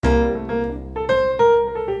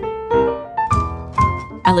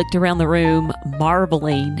I looked around the room,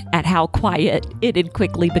 marveling at how quiet it had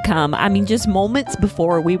quickly become. I mean, just moments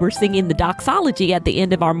before we were singing the doxology at the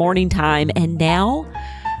end of our morning time, and now,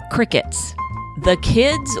 crickets. The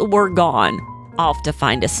kids were gone, off to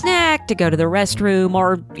find a snack, to go to the restroom,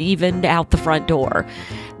 or even out the front door.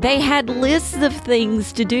 They had lists of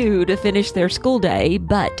things to do to finish their school day,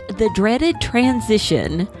 but the dreaded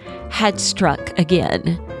transition had struck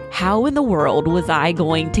again. How in the world was I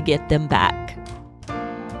going to get them back?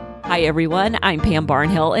 Hi everyone, I'm Pam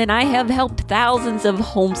Barnhill, and I have helped thousands of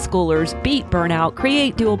homeschoolers beat burnout,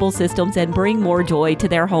 create doable systems, and bring more joy to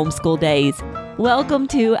their homeschool days. Welcome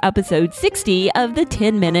to episode 60 of the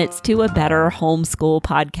 10 Minutes to a Better Homeschool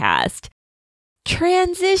podcast.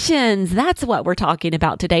 Transitions, that's what we're talking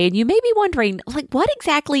about today. And you may be wondering, what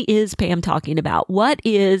exactly is Pam talking about? What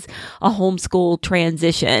is a homeschool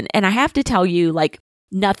transition? And I have to tell you,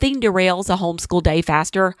 nothing derails a homeschool day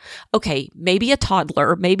faster. Okay, maybe a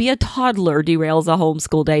toddler derails a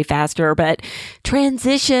homeschool day faster, but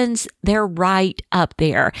transitions, they're right up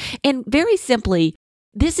there. And very simply,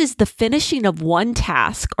 this is the finishing of one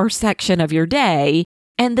task or section of your day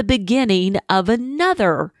and the beginning of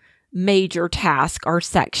another major task or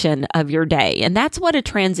section of your day. And that's what a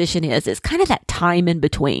transition is. It's kind of that time in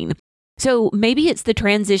between. So maybe it's the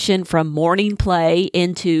transition from morning play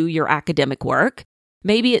into your academic work.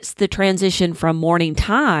 Maybe it's the transition from morning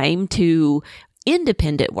time to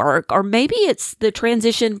independent work, or maybe it's the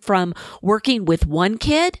transition from working with one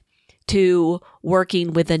kid to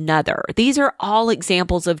working with another. These are all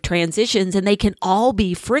examples of transitions, and they can all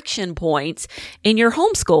be friction points in your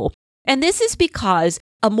homeschool. And this is because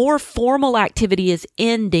a more formal activity is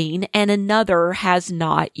ending and another has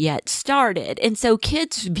not yet started. And so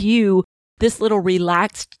kids view this little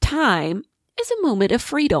relaxed time as a moment of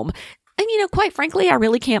freedom. And, quite frankly, I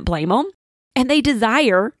really can't blame them. And they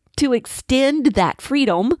desire to extend that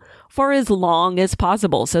freedom for as long as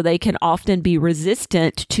possible. So they can often be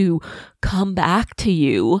resistant to come back to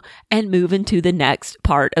you and move into the next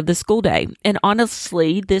part of the school day. And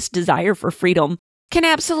honestly, this desire for freedom can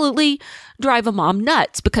absolutely drive a mom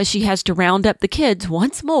nuts because she has to round up the kids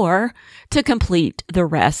once more to complete the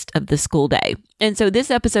rest of the school day. And so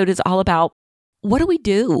this episode is all about, what do we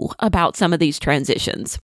do about some of these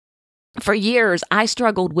transitions? For years, I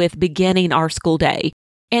struggled with beginning our school day.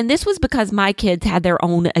 And this was because my kids had their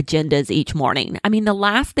own agendas each morning. I mean, the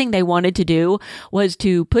last thing they wanted to do was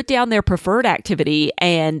to put down their preferred activity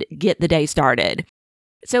and get the day started.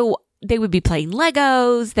 So they would be playing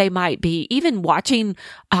Legos. They might be even watching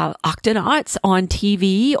Octonauts on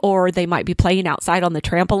TV, or they might be playing outside on the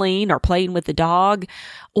trampoline or playing with the dog,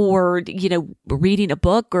 or, reading a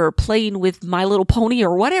book or playing with My Little Pony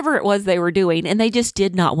or whatever it was they were doing. And they just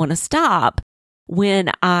did not want to stop when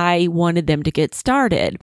I wanted them to get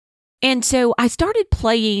started. And so I started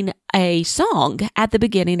playing a song at the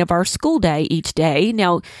beginning of our school day each day.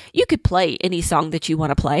 Now, you could play any song that you want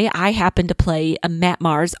to play. I happened to play a Matt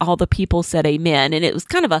Mars, All the People Said Amen, and it was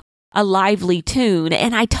kind of a lively tune.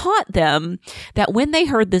 And I taught them that when they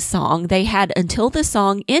heard this song, they had until the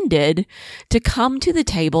song ended to come to the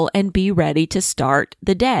table and be ready to start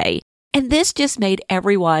the day. And this just made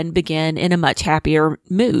everyone begin in a much happier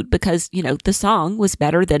mood because, the song was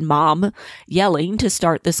better than mom yelling to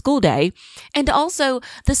start the school day. And also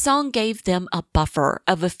the song gave them a buffer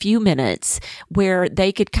of a few minutes where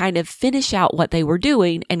they could kind of finish out what they were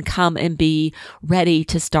doing and come and be ready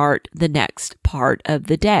to start the next part of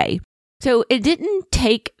the day. So it didn't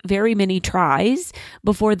take very many tries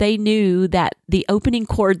before they knew that the opening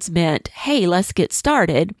chords meant, hey, let's get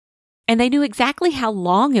started. And they knew exactly how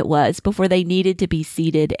long it was before they needed to be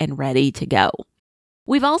seated and ready to go.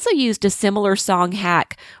 We've also used a similar song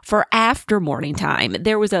hack for after morning time.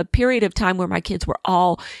 There was a period of time where my kids were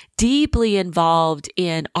all deeply involved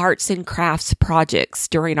in arts and crafts projects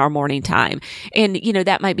during our morning time. And,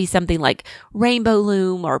 that might be something like rainbow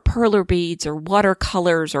loom or perler beads or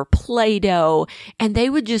watercolors or Play-Doh. And they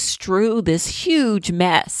would just strew this huge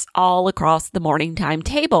mess all across the morning time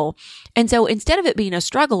table. And so instead of it being a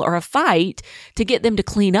struggle or a fight to get them to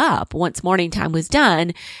clean up once morning time was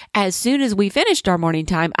done, as soon as we finished our morning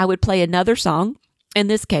time, I would play another song. In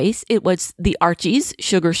this case, it was the Archies,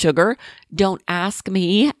 Sugar Sugar. Don't ask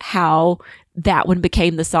me how that one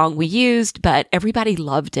became the song we used, but everybody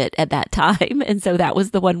loved it at that time. And so that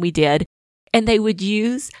was the one we did. And they would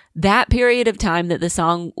use that period of time that the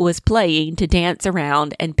song was playing to dance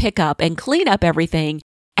around and pick up and clean up everything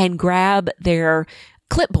and grab their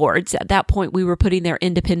clipboards. At that point, we were putting their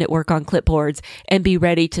independent work on clipboards and be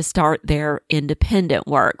ready to start their independent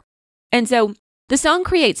work. And so the song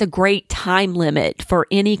creates a great time limit for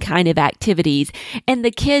any kind of activities, and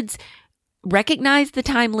the kids recognize the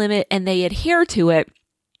time limit and they adhere to it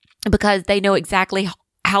because they know exactly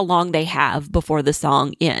how long they have before the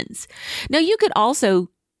song ends. Now, you could also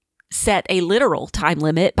set a literal time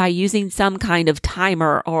limit by using some kind of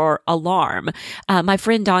timer or alarm. My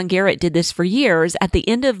friend Dawn Garrett did this for years. At the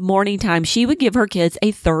end of morning time, she would give her kids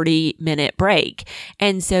a 30-minute break.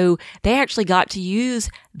 And so they actually got to use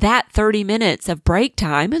that 30 minutes of break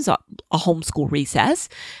time as a homeschool recess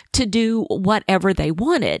to do whatever they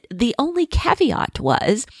wanted. The only caveat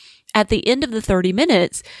was, at the end of the 30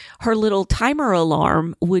 minutes, her little timer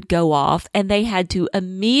alarm would go off and they had to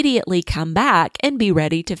immediately come back and be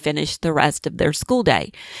ready to finish the rest of their school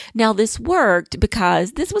day. Now, this worked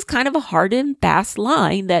because this was kind of a hard and fast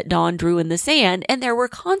line that Dawn drew in the sand, and there were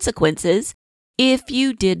consequences if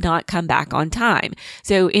you did not come back on time.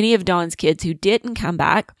 So any of Dawn's kids who didn't come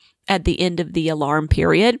back at the end of the alarm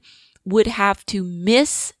period would have to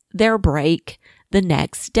miss their break the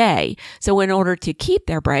next day. So in order to keep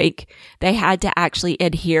their break, they had to actually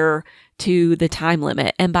adhere to the time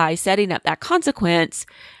limit. And by setting up that consequence,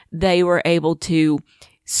 they were able to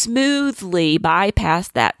smoothly bypass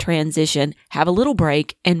that transition, have a little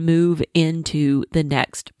break, and move into the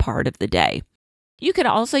next part of the day. You could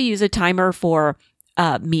also use a timer for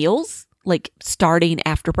meals, like starting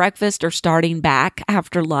after breakfast or starting back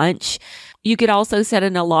after lunch. You could also set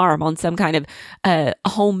an alarm on some kind of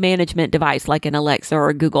home management device like an Alexa or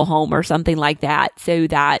a Google Home or something like that, so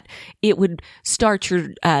that it would start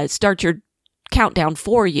your countdown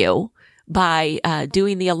for you by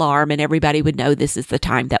doing the alarm, and everybody would know this is the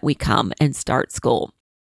time that we come and start school.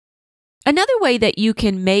 Another way that you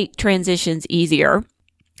can make transitions easier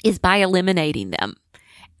is by eliminating them.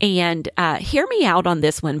 And hear me out on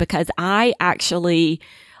this one, because I actually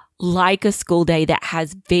like a school day that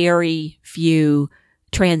has very few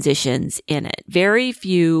transitions in it, very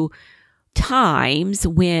few times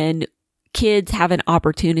when kids have an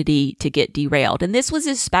opportunity to get derailed. And this was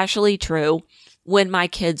especially true when my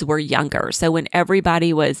kids were younger. So when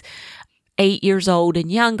everybody was 8 years old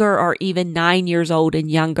and younger, or even 9 years old and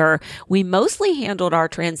younger, we mostly handled our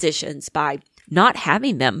transitions by not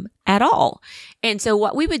having them at all. And so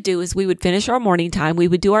what we would do is we would finish our morning time. We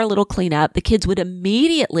would do our little cleanup. The kids would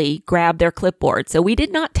immediately grab their clipboard. So we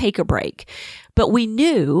did not take a break, but we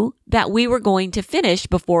knew that we were going to finish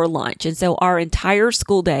before lunch. And so our entire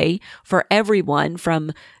school day for everyone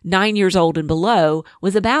from 9 years old and below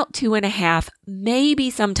was about 2.5, maybe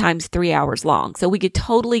sometimes 3 hours long. So we could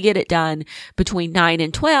totally get it done between 9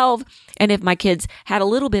 and 12. And if my kids had a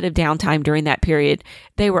little bit of downtime during that period,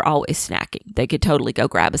 they were always snacking. They could totally go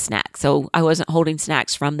grab a snack. So I wasn't holding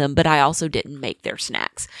snacks from them, but I also didn't make their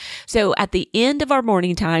snacks. So at the end of our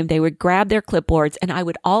morning time, they would grab their clipboards, and I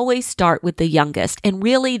would always start with the youngest. And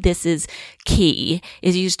really, this is key,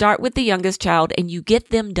 is you start with the youngest child and you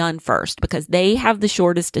get them done first, because they have the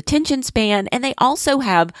shortest attention span and they also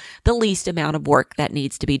have the least amount of work that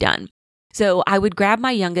needs to be done. So I would grab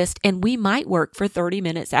my youngest, and we might work for 30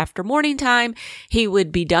 minutes after morning time. He would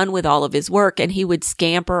be done with all of his work and he would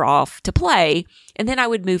scamper off to play. And then I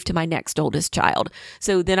would move to my next oldest child.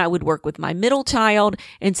 So then I would work with my middle child.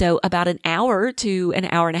 And so about an hour to an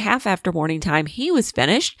hour and a half after morning time, he was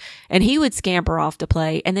finished and he would scamper off to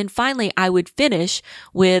play. And then finally I would finish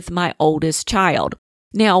with my oldest child.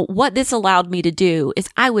 Now, what this allowed me to do is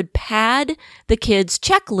I would pad the kids'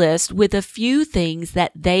 checklist with a few things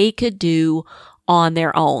that they could do on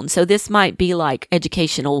their own. So this might be like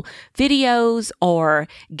educational videos or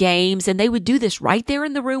games, and they would do this right there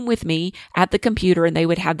in the room with me at the computer, and they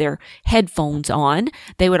would have their headphones on.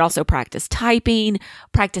 They would also practice typing,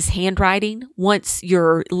 practice handwriting. Once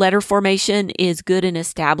your letter formation is good and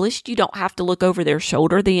established, you don't have to look over their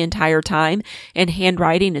shoulder the entire time, and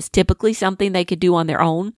handwriting is typically something they could do on their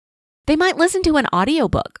own. They might listen to an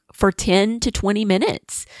audiobook for 10 to 20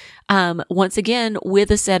 minutes. Once again, with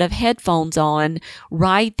a set of headphones on,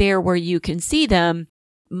 right there where you can see them.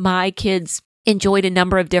 My kids enjoyed a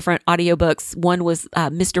number of different audiobooks. One was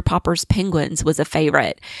Mr. Popper's Penguins was a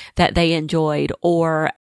favorite that they enjoyed, or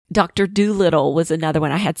Dr. Dolittle was another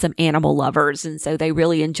one. I had some animal lovers, and so they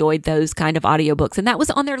really enjoyed those kind of audiobooks, and that was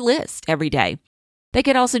on their list every day. They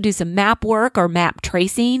could also do some map work or map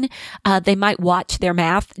tracing. They might watch their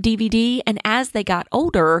math DVD. And as they got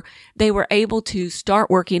older, they were able to start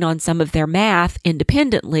working on some of their math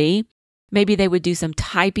independently. Maybe they would do some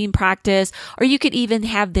typing practice, or you could even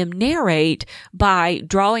have them narrate by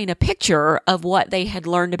drawing a picture of what they had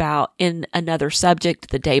learned about in another subject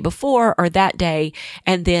the day before or that day.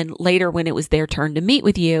 And then later, when it was their turn to meet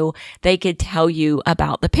with you, they could tell you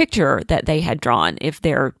about the picture that they had drawn if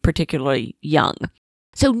they're particularly young.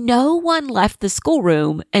 So no one left the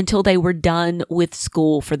schoolroom until they were done with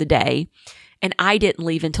school for the day. And I didn't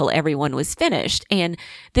leave until everyone was finished. And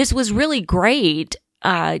this was really great,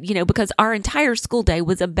 because our entire school day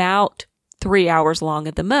was about 3 hours long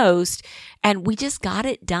at the most. And we just got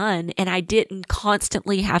it done. And I didn't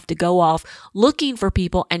constantly have to go off looking for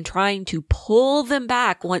people and trying to pull them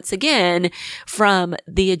back once again from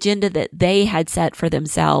the agenda that they had set for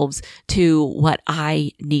themselves to what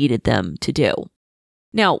I needed them to do.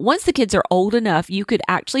 Now, once the kids are old enough, you could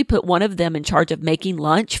actually put one of them in charge of making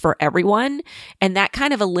lunch for everyone. And that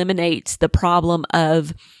kind of eliminates the problem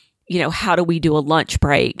of, how do we do a lunch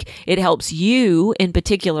break? It helps you in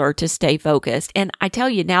particular to stay focused. And I tell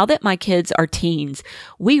you, now that my kids are teens,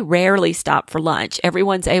 we rarely stop for lunch.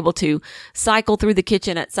 Everyone's able to cycle through the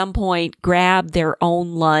kitchen at some point, grab their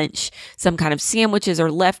own lunch, some kind of sandwiches or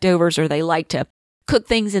leftovers, or they like to cook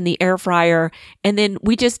things in the air fryer. And then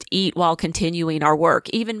we just eat while continuing our work.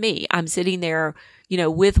 Even me, I'm sitting there,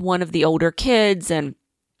 with one of the older kids and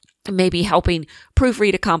maybe helping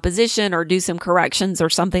proofread a composition or do some corrections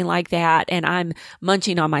or something like that. And I'm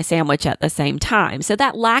munching on my sandwich at the same time. So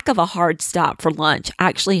that lack of a hard stop for lunch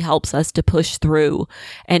actually helps us to push through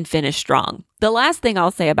and finish strong. The last thing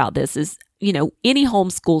I'll say about this is, any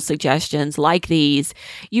homeschool suggestions like these,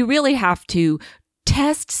 you really have to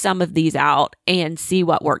test some of these out and see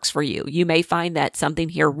what works for you. You may find that something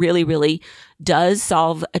here really, really does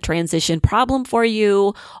solve a transition problem for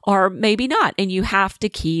you, or maybe not. And you have to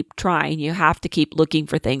keep trying. You have to keep looking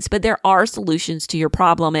for things. But there are solutions to your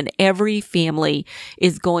problem, and every family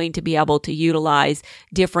is going to be able to utilize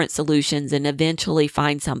different solutions and eventually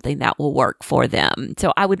find something that will work for them.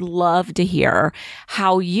 So I would love to hear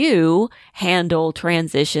how you handle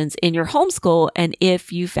transitions in your homeschool and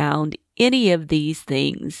if you found any of these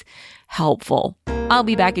things helpful. I'll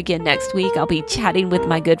be back again next week. I'll be chatting with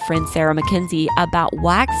my good friend Sarah McKenzie about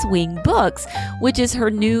Waxwing Books, which is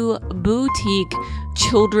her new boutique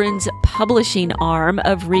children's publishing arm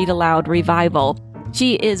of Read Aloud Revival.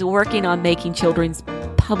 She is working on making children's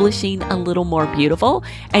publishing a little more beautiful,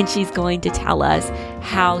 and she's going to tell us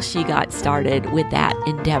how she got started with that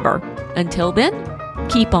endeavor. Until then,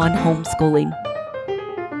 keep on homeschooling.